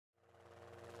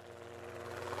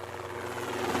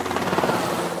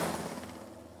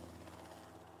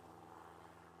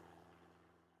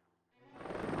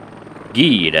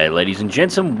G'day ladies and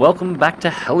gents, and welcome back to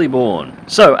Heliborne.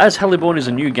 So, as Heliborne is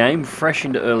a new game, fresh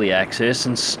into early access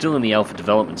and still in the alpha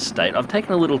development state, I've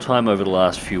taken a little time over the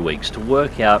last few weeks to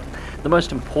work out the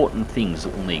most important things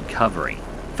that will need covering.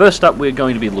 First up, we're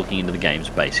going to be looking into the game's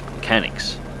basic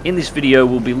mechanics. In this video,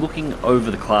 we'll be looking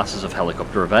over the classes of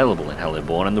helicopter available in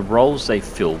Heliborne and the roles they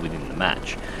fill within the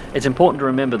match. It's important to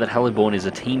remember that Heliborne is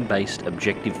a team-based,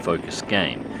 objective-focused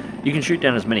game. You can shoot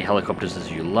down as many helicopters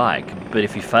as you like, but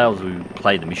if you fail to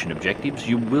play the mission objectives,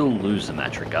 you will lose the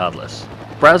match regardless.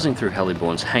 Browsing through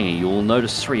Heliborne's hangar, you will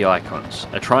notice three icons: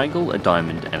 a triangle, a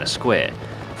diamond, and a square.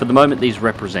 For the moment, these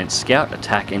represent scout,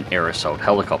 attack, and air assault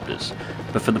helicopters.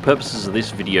 But for the purposes of this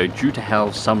video, due to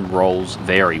how some roles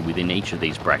vary within each of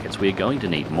these brackets, we are going to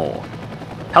need more.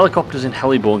 Helicopters in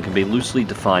Heliborne can be loosely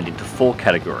defined into four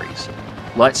categories: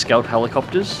 light scout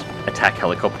helicopters, attack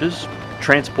helicopters,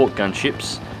 transport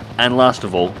gunships, and last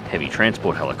of all, heavy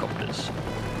transport helicopters.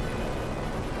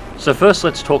 So first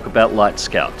let's talk about light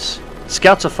scouts.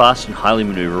 Scouts are fast and highly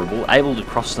manoeuvrable, able to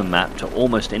cross the map to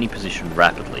almost any position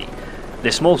rapidly.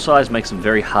 Their small size makes them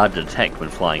very hard to detect when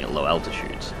flying at low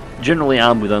altitudes. Generally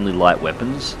armed with only light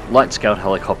weapons, light scout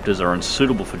helicopters are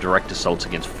unsuitable for direct assaults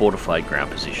against fortified ground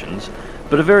positions,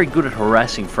 but are very good at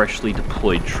harassing freshly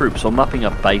deployed troops or mopping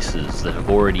up bases that have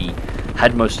already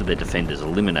had most of their defenders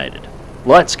eliminated.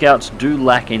 Light scouts do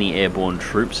lack any airborne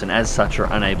troops and as such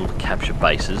are unable to capture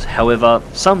bases. However,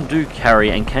 some do carry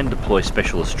and can deploy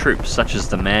specialist troops, such as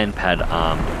the man-pad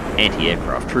armed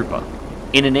anti-aircraft trooper.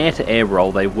 In an air-to-air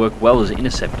role, they work well as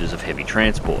interceptors of heavy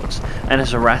transports and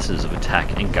as harassers of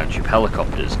attack and gunship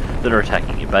helicopters that are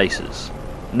attacking your bases.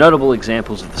 Notable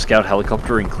examples of the scout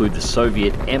helicopter include the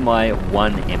Soviet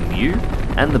Mi-1MU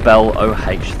and the Bell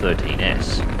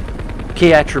OH-13S.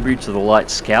 Key attributes of the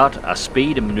light scout are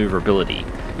speed and maneuverability.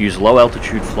 Use low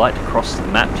altitude flight to cross the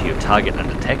map to your target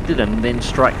undetected and then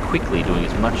strike quickly, doing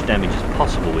as much damage as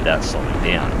possible without slowing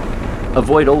down.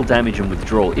 Avoid all damage and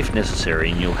withdrawal if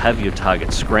necessary, and you'll have your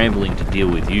target scrambling to deal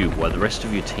with you while the rest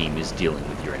of your team is dealing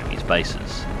with your enemy's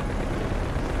bases.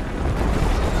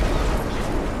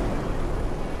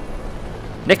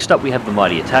 Next up we have the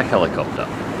mighty attack helicopter.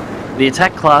 The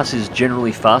attack class is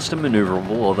generally fast and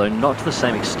manoeuvrable, although not to the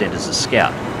same extent as the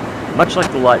scout. Much like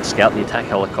the light scout, the attack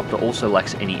helicopter also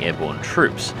lacks any airborne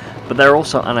troops, but they are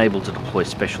also unable to deploy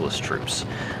specialist troops.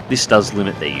 This does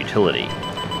limit their utility.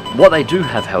 What they do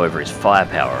have, however, is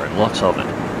firepower, and lots of it.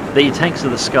 They're tanks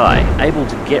of the sky, able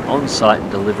to get on site and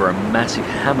deliver a massive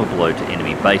hammer blow to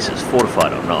enemy bases,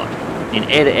 fortified or not. In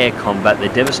air-to-air combat,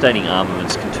 their devastating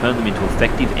armaments can turn them into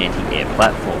effective anti-air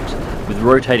platforms, with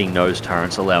rotating nose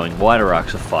turrets allowing wider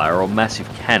arcs of fire, or massive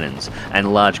cannons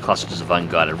and large clusters of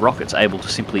unguided rockets able to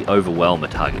simply overwhelm a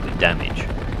target with damage.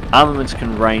 Armaments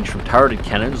can range from turreted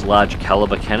cannons, large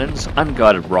caliber cannons,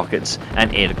 unguided rockets,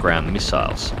 and air-to-ground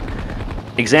missiles.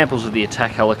 Examples of the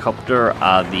attack helicopter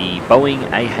are the Boeing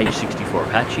AH-64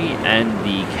 Apache and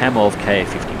the Kamov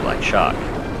Ka-50 Black Shark.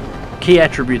 Key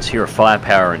attributes here are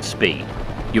firepower and speed.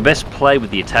 Your best play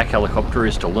with the attack helicopter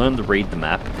is to learn to read the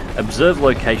map, observe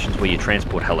locations where your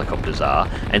transport helicopters are,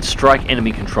 and strike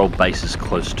enemy-controlled bases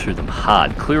close to them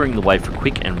hard, clearing the way for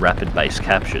quick and rapid base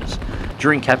captures.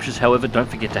 During captures, however, don't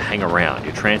forget to hang around.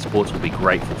 Your transports will be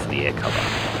grateful for the air cover.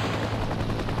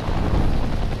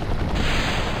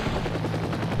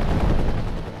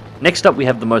 Next up we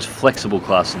have the most flexible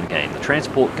class in the game, the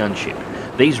transport gunship.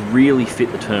 These really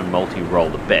fit the term multi-role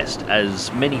the best,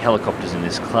 as many helicopters in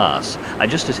this class are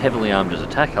just as heavily armed as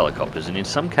attack helicopters and in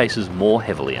some cases more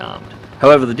heavily armed.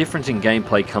 However, the difference in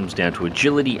gameplay comes down to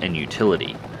agility and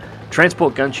utility.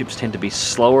 Transport gunships tend to be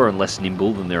slower and less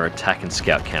nimble than their attack and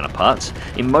scout counterparts.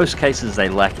 In most cases they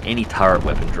lack any turret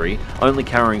weaponry, only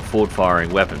carrying forward-firing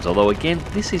weapons, although again,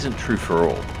 this isn't true for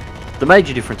all. The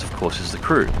major difference, of course, is the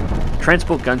crew.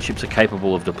 Transport gunships are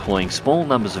capable of deploying small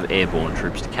numbers of airborne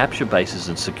troops to capture bases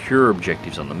and secure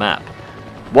objectives on the map.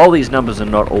 While these numbers are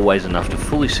not always enough to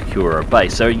fully secure a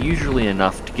base, they are usually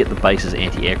enough to get the base's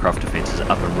anti-aircraft defences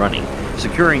up and running,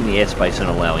 securing the airspace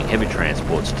and allowing heavy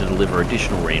transports to deliver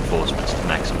additional reinforcements to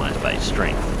maximise base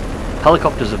strength.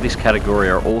 Helicopters of this category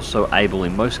are also able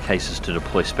in most cases to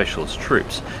deploy specialist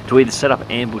troops, to either set up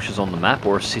ambushes on the map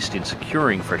or assist in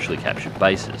securing freshly captured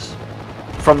bases.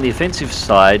 From the offensive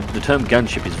side, the term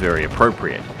gunship is very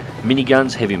appropriate.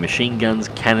 Miniguns, heavy machine guns,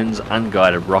 cannons,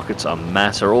 unguided rockets en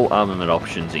masse are all armament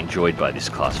options enjoyed by this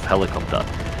class of helicopter.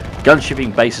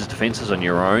 Gunshipping bases defences on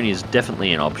your own is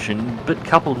definitely an option, but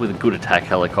coupled with a good attack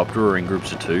helicopter or in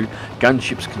groups of two,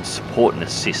 gunships can support and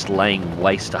assist, laying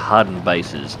waste to hardened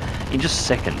bases in just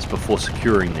seconds before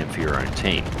securing them for your own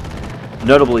team.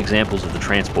 Notable examples of the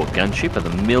transport gunship are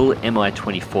the Mill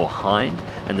Mi-24 Hind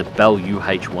and the Bell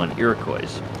UH-1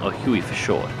 Iroquois, or Huey for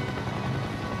short.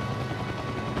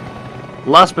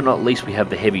 Last but not least, we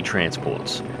have the heavy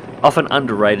transports. Often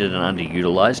underrated and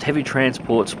underutilized, heavy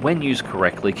transports, when used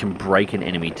correctly, can break an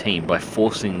enemy team by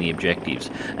forcing the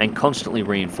objectives and constantly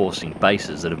reinforcing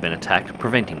bases that have been attacked,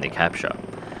 preventing their capture.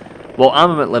 While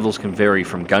armament levels can vary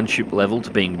from gunship level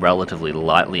to being relatively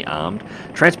lightly armed,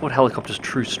 transport helicopters'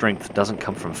 true strength doesn't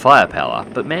come from firepower,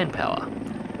 but manpower.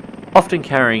 Often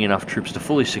carrying enough troops to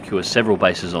fully secure several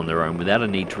bases on their own without a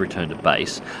need to return to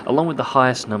base, along with the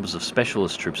highest numbers of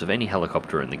specialist troops of any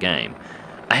helicopter in the game.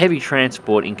 A heavy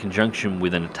transport in conjunction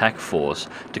with an attack force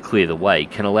to clear the way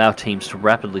can allow teams to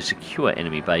rapidly secure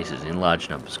enemy bases in large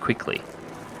numbers quickly.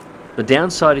 The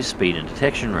downside is speed and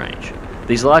detection range.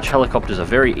 These large helicopters are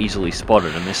very easily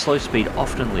spotted and their slow speed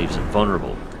often leaves them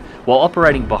vulnerable. While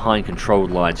operating behind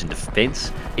controlled lines in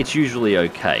defence, it's usually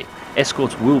okay.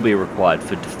 Escorts will be required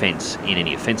for defence in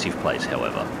any offensive plays,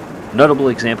 however. Notable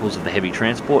examples of the heavy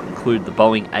transport include the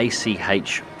Boeing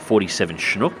ACH-47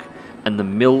 Chinook and the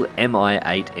Mill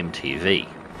Mi-8 MTV.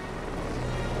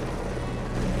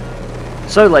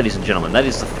 So ladies and gentlemen, that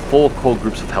is the 4 core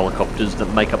groups of helicopters that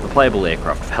make up the playable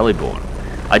aircraft of Heliborne.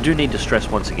 I do need to stress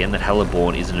once again that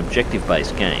Heliborne is an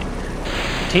objective-based game.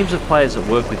 Teams of players that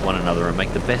work with one another and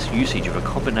make the best usage of a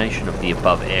combination of the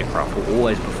above aircraft will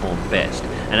always perform best,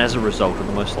 and as a result are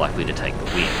the most likely to take the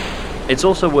win. It's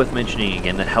also worth mentioning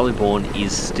again that Heliborne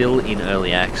is still in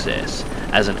early access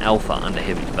as an alpha under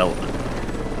heavy development.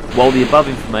 While the above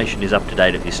information is up to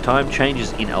date at this time,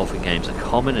 changes in alpha games are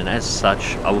common, and as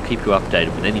such I will keep you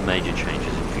updated with any major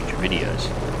changes in future videos.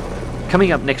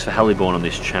 Coming up next for Heliborne on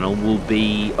this channel will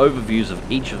be overviews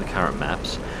of each of the current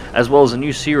maps, as well as a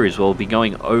new series where we'll be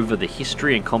going over the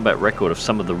history and combat record of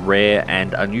some of the rare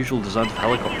and unusual designs of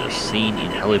helicopters seen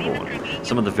in Heliborne,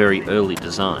 some of the very early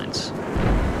designs.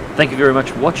 Thank you very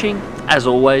much for watching. As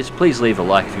always, please leave a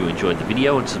like if you enjoyed the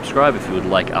video and subscribe if you would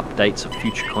like updates of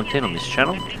future content on this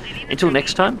channel. Until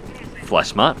next time, fly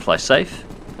smart, fly safe,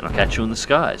 and I'll catch you in the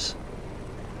skies.